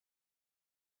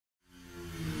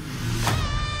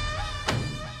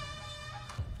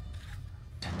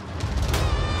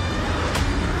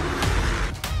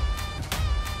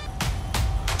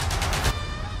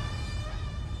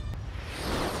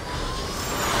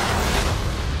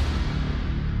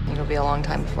be a long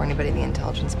time before anybody in the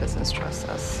intelligence business trusts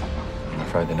us. I'm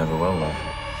afraid they never will, love.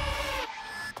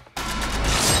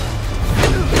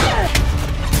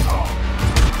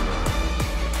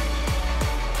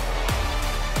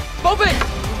 Bobbi!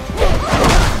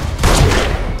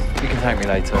 You can thank me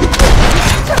later.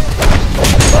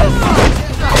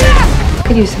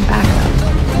 Could use some backup.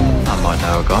 I might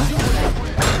know a guy.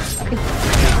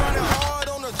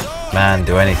 Man,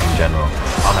 do anything, General.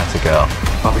 I'll let a girl.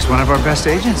 Bobbi's one of our best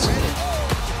agents.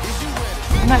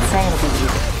 I'm not saying it'll be easy.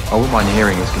 I wouldn't mind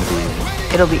hearing it's going to be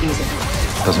easy. It'll be easy.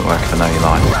 Doesn't work if I know you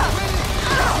lie.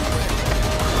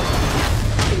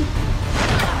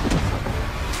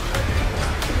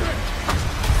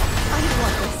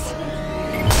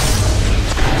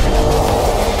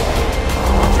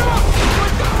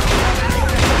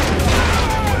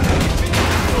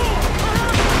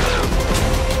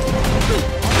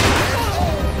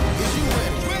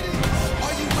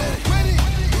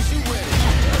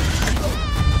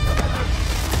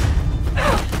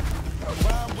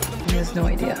 He has no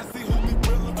idea.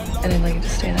 And I'd like it to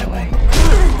stay that way.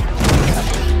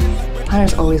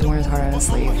 Hunter's always worn his heart on his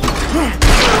sleeve.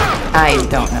 I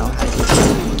don't know how to do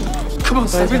this. Come on,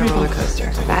 stop it. Roller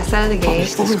coaster. Fast out of the gate,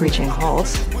 to screeching halt.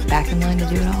 Back in line to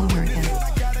do it all over again.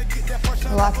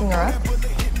 We're locking her up?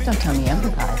 Don't tell me you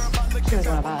empathize. She was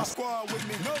one of us.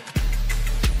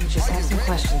 We just have some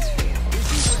questions for you.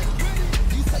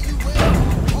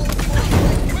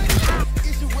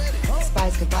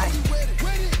 Spies goodbye.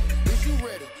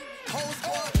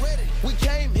 We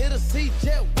came here to see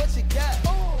Jet, what you got?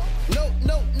 No,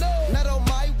 not on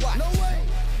my watch. No way.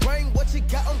 Bring what you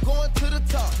got, I'm going to the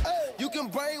top. You can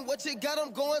bring what you got,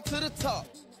 I'm going to the top.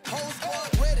 Whole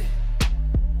squad ready.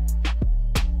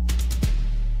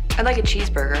 I'd like a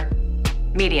cheeseburger.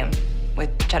 Medium,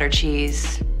 with cheddar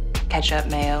cheese, ketchup,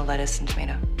 mayo, lettuce, and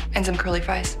tomato. And some curly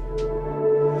fries.